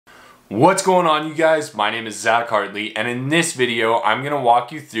What's going on, you guys? My name is Zach Hartley, and in this video I'm going to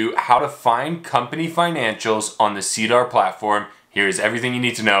walk you through how to find company financials on the SEDAR platform. Here's everything you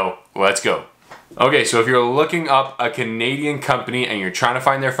need to know. Let's go. Okay, so if you're looking up a Canadian company and you're trying to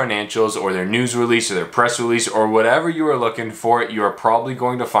find their financials or their news release or their press release or whatever you are looking for, you are probably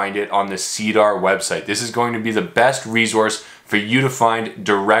going to find it on the SEDAR website. This is going to be the best resource for you to find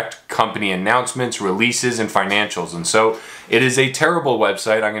direct company announcements, releases, and financials. And so it is a terrible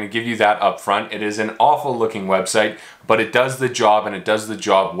website. I'm going to give you that up front. It is an awful looking website, but it does the job, and it does the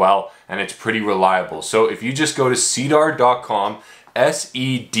job well, and it's pretty reliable. So if you just go to sedar.com,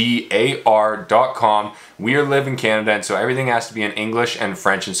 SEDAR.com. We live in Canada, and so everything has to be in English and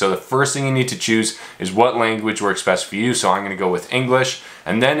French. And so the first thing you need to choose is what language works best for you. So I'm going to go with English,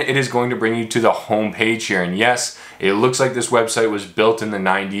 and then it is going to bring you to the home page here. And yes, it looks like this website was built in the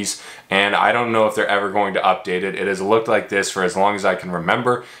 90s, and I don't know if they're ever going to update it. It has looked like this for as long as I can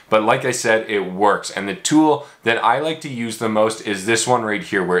remember, but like I said, it works. And the tool that I like to use the most is this one right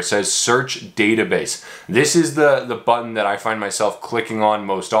here where it says Search Database. This is the button that I find myself clicking on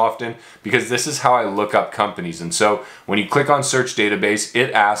most often because this is how I look up companies. And so when you click on Search Database,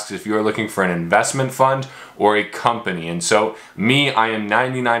 it asks if you're looking for an investment fund or a company. And so I am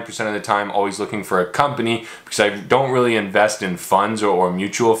 99% of the time always looking for a company because I don't really invest in funds or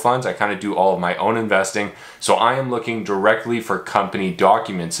mutual funds. I kind of do all of my own investing. So I am looking directly for company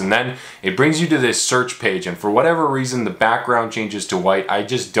documents. And then it brings you to this search page. And for whatever reason, the background changes to white. I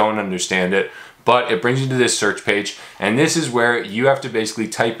just don't understand it. But it brings you to this search page, and this is where you have to basically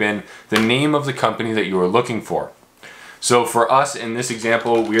type in the name of the company that you are looking for. So for us in this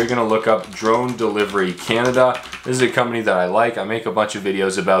example, we are going to look up Drone Delivery Canada. This is a company that I like. I make a bunch of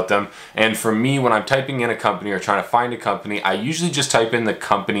videos about them. And for me, when I'm typing in a company or trying to find a company, I usually just type in the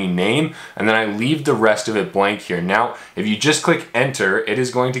company name and then I leave the rest of it blank here. Now, if you just click enter, it is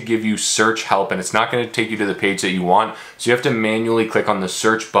going to give you search help, and it's not going to take you to the page that you want. So you have to manually click on the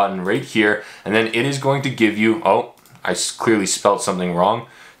search button right here, and then it is going to give you, oh, I clearly spelled something wrong.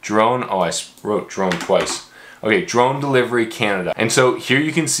 Drone, oh, I wrote drone twice. Okay, Drone Delivery Canada. And so here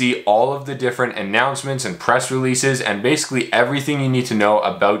you can see all of the different announcements and press releases and basically everything you need to know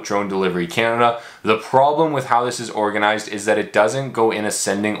about Drone Delivery Canada. The problem with how this is organized is that it doesn't go in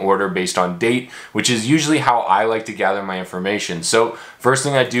ascending order based on date, which is usually how I like to gather my information. So first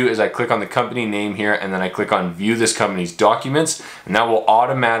thing I do is I click on the company name here, and then I click on view this company's documents, and that will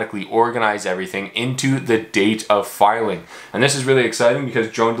automatically organize everything into the date of filing. And this is really exciting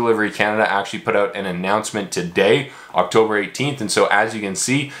because Drone Delivery Canada actually put out an announcement today, October 18th. And so as you can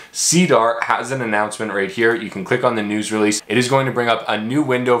see, SEDAR has an announcement right here. You can click on the news release. It is going to bring up a new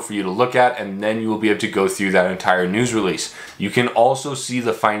window for you to look at, and then you will be able to go through that entire news release. You can also see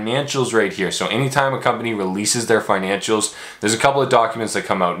the financials right here. So anytime a company releases their financials, there's a couple of documents that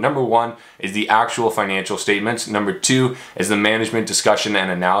come out. Number one is the actual financial statements. Number two is the management discussion and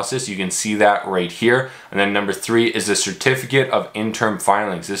analysis. You can see that right here. And then number three is the certificate of interim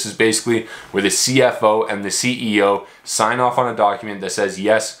filings. This is basically where the CFO and the CEO sign off on a document that says,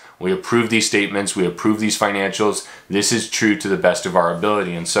 yes, we approve these statements, we approve these financials, this is true to the best of our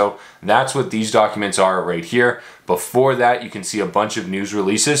ability. And so that's what these documents are right here. Before that, you can see a bunch of news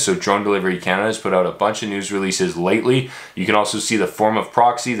releases. So Drone Delivery Canada has put out a bunch of news releases lately. You can also see the form of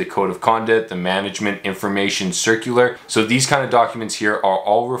proxy, the code of conduct, the management information circular. So these kind of documents here are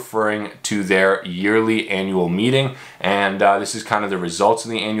all referring to their yearly annual meeting. And this is kind of the results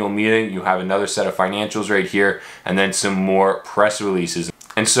of the annual meeting. You have another set of financials right here, and then some more press releases.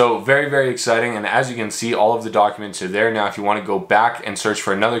 And so very, very exciting. And as you can see, all of the documents are there. Now, if you want to go back and search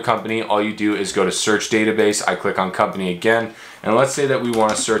for another company, all you do is go to search database. I click on company again. And let's say that we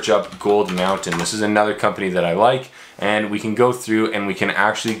want to search up Gold Mountain. This is another company that I like. And we can go through and we can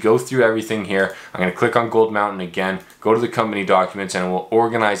actually go through everything here. I'm going to click on Gold Mountain again, go to the company documents, and we'll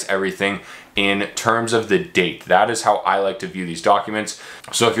organize everything in terms of the date. That is how I like to view these documents.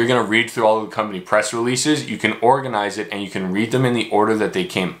 So if you're going to read through all of the company press releases, you can organize it and you can read them in the order that they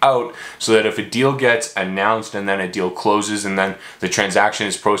came out, so that if a deal gets announced and then a deal closes and then the transaction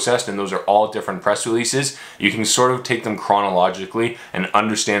is processed, and those are all different press releases, you can sort of take them chronologically and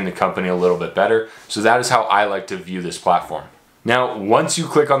understand the company a little bit better. So that is how I like to view this platform. Now, once you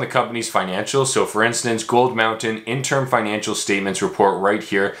click on the company's financials, so for instance, Gold Mountain Interim Financial Statements report right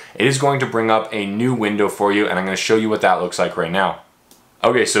here, it is going to bring up a new window for you, and I'm going to show you what that looks like right now.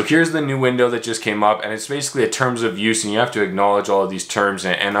 Okay, so here's the new window that just came up, and it's basically a terms of use, and you have to acknowledge all of these terms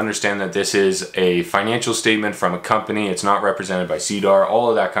and understand that this is a financial statement from a company. It's not represented by SEDAR, all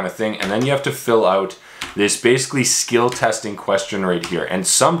of that kind of thing. And then you have to fill out this basically skill testing question right here. And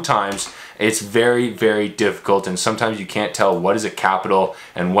sometimes it's very, very difficult, and sometimes you can't tell what is a capital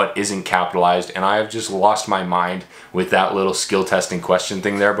and what isn't capitalized, and I have just lost my mind with that little skill testing question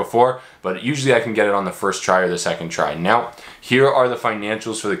thing there before, but usually I can get it on the first try or the second try. Now, here are the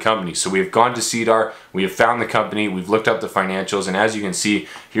financials for the company. So we've gone to SEDAR, we have found the company, we've looked up the financials, and as you can see,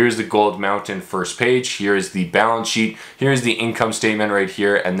 here's the Gold Mountain first page, here is the balance sheet, here's the income statement right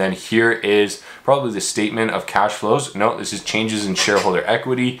here, and then here is probably the statement of cash flows. No, this is changes in shareholder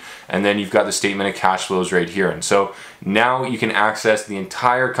equity, and then you've got the statement of cash flows right here. And so now you can access the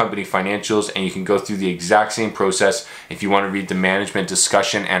entire company financials, and you can go through the exact same process if you want to read the management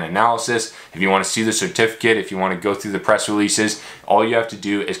discussion and analysis, if you want to see the certificate, if you want to go through the press releases. All you have to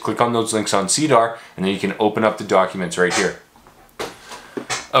do is click on those links on SEDAR, and then you can open up the documents right here.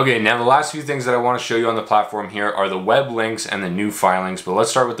 Okay, now the last few things that I want to show you on the platform here are the web links and the new filings, but let's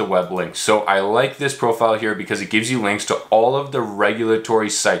start with the web links. So I like this profile here because it gives you links to all of the regulatory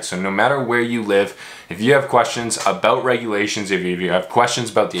sites. So no matter where you live, if you have questions about regulations, if you have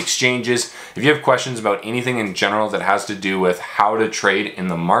questions about the exchanges, if you have questions about anything in general that has to do with how to trade in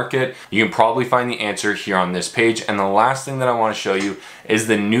the market, you can probably find the answer here on this page. And the last thing that I want to show you is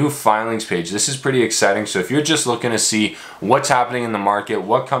the new filings page. This is pretty exciting. So if you're just looking to see what's happening in the market,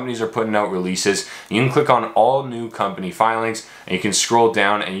 what companies are putting out releases, you can click on all new company filings, and you can scroll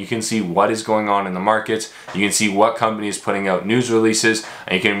down and you can see what is going on in the markets. You can see what company is putting out news releases,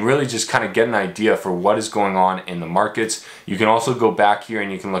 and you can really just kind of get an idea for what is going on in the markets. You can also go back here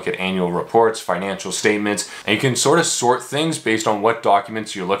and you can look at annual reports, financial statements, and you can sort of sort things based on what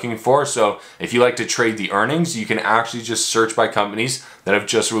documents you're looking for. So if you like to trade the earnings, you can actually just search by companies that have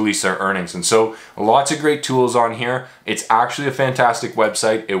just released their earnings. And so lots of great tools on here. It's actually a fantastic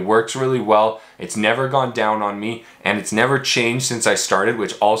website. It works really well. It's never gone down on me, and it's never changed since I started,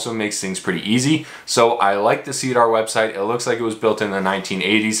 which also makes things pretty easy. So I like the SEDAR website. It looks like it was built in the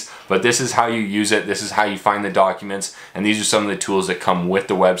 1980s, but this is how you use it. This is how you find the documents, and these are some of the tools that come with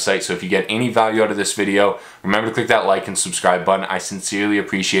the website. So if you get any value out of this video, remember to click that like and subscribe button. I sincerely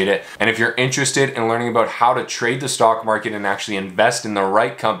appreciate it. And if you're interested in learning about how to trade the stock market and actually invest in the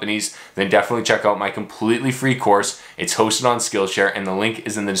right companies, then definitely check out my completely free course. It's hosted on Skillshare, and the link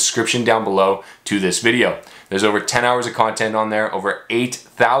is in the description down below to this video. There's over 10 hours of content on there. Over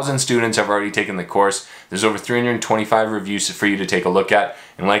 8,000 students have already taken the course. There's over 325 reviews for you to take a look at.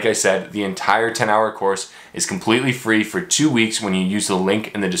 And like I said, the entire 10-hour course is completely free for 2 weeks when you use the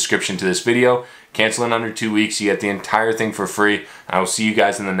link in the description to this video. Cancel in under 2 weeks, you get the entire thing for free. I will see you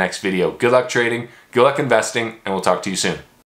guys in the next video. Good luck trading, good luck investing, and we'll talk to you soon.